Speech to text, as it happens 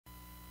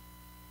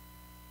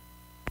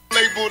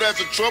labeled as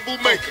a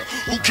troublemaker.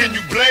 Who can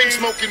you blame?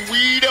 Smoking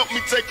weed help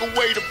me take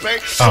away the pain.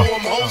 So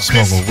I'm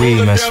hopeless. Smoking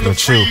weed messing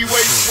with you.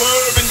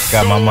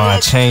 Got my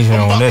mind changing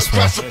on this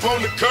one.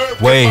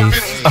 Wave.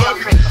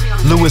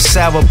 Louis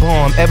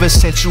Sauerbomb, ever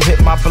since you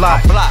hit my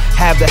block.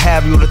 Have to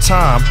have you all the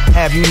time,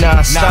 have you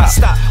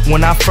non-stop.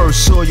 When I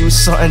first saw you,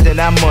 something that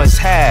I must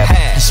have.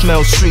 You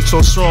smell street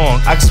so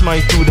strong, I can smell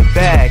you through the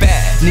bag.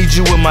 Need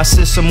you in my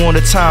system all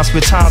the time,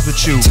 spend times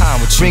with you.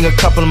 Bring a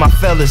couple of my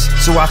fellas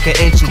so I can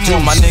introduce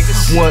my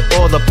niggas. Want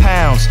all the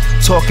pounds,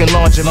 talking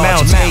large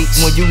amounts. Hate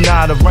when you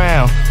not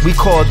around, we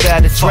call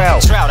that a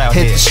drought.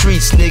 Hit the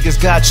streets,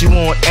 niggas got you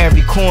on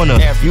every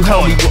corner. You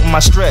help me with my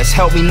stress,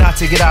 help me not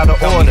to get out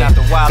of order.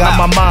 Got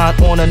my mind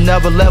on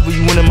another level,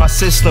 you in my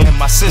system.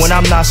 When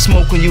I'm not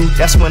smoking you,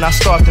 that's when I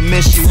start to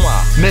miss you.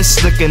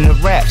 Miss licking the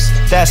raps,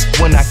 that's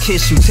when I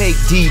kiss you. Take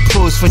deep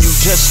pulls from you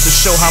just to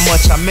show how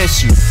much I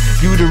miss you.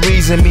 You the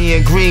reason me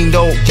and Green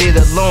don't get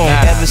along.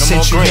 Ever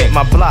since you hit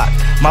my block,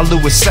 my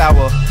Louis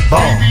Sauerbomb.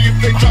 Maybe if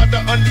they tried to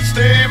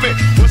understand me,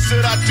 what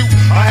should I do?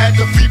 I had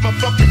to feed my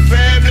fucking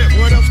family.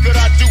 What else could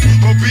I do?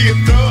 Or be a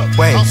thug?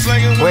 I'm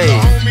slanging with the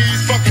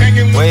homies, fuck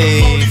hanging with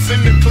the police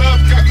in the club.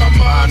 Got my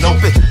mind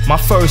open. My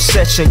first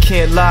session,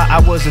 can't lie, I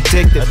was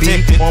addicted.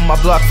 Be on my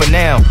block for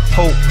now.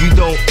 Hope you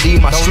don't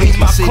leave my streets.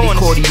 My city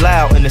called you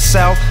loud in the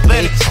south.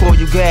 They call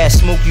you gas,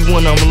 smoke you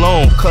when I'm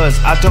alone. Cause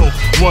I don't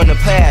wanna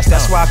pass.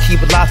 That's why I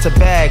keep lots of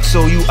bags,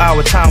 so you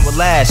our time will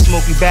last.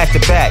 Smoke you back to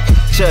back,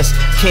 just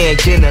can't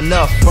get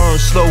enough. Burn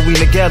slow, we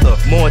together.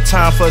 More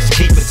time for us to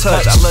keep in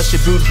touch. I love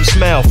your beautiful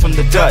smell from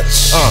the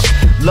Dutch.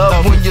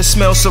 Love when your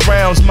smell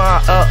surrounds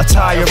my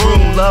entire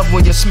room. Love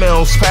when your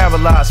smell's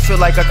paralyzed. Feel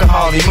like I can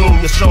hardly move.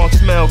 Your strong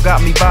smell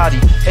got me body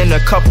in a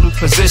couple of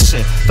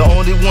position. The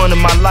only one in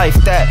my life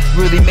that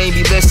really made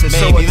me listen.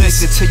 So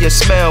addicted to your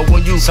smell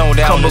when you come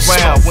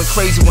around. Went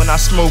crazy when I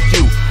smoke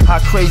you. How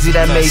crazy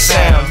that may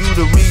sound. You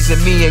the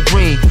reason me and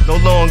Green no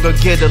longer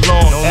get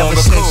along. Ever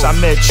since I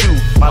met you,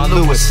 my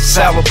Louis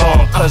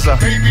Sauerbomb. Cause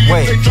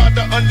wait. They tried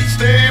to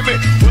understand me.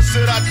 What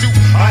should I do?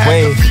 I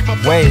had to feed my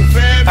fucking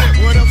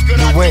family. What else could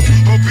I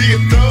do? Or be a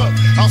thug?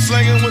 I'm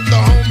slanging with the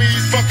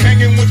homies, fuck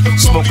hanging with the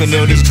smoking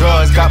all these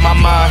drugs, got my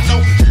mind.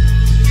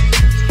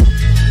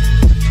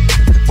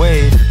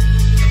 Wave.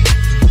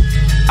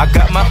 I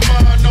got my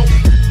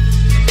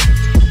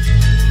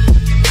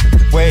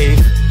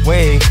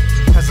wave,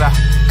 cause I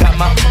got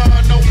my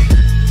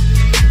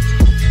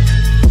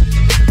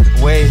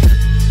wave.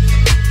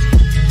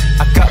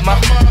 I got my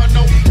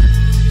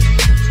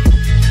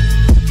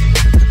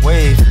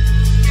wave.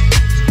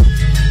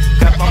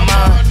 Got my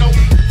mind.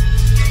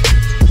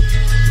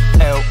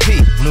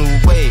 LP, new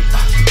wave.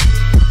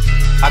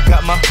 I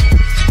got my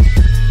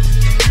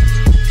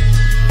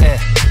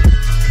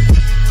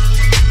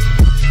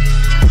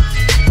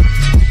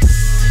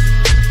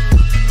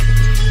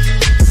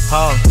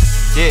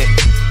yeah,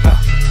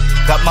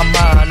 got my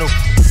mind.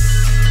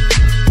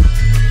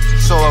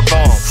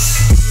 Sauerbomb,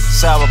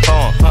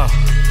 Sauerbomb,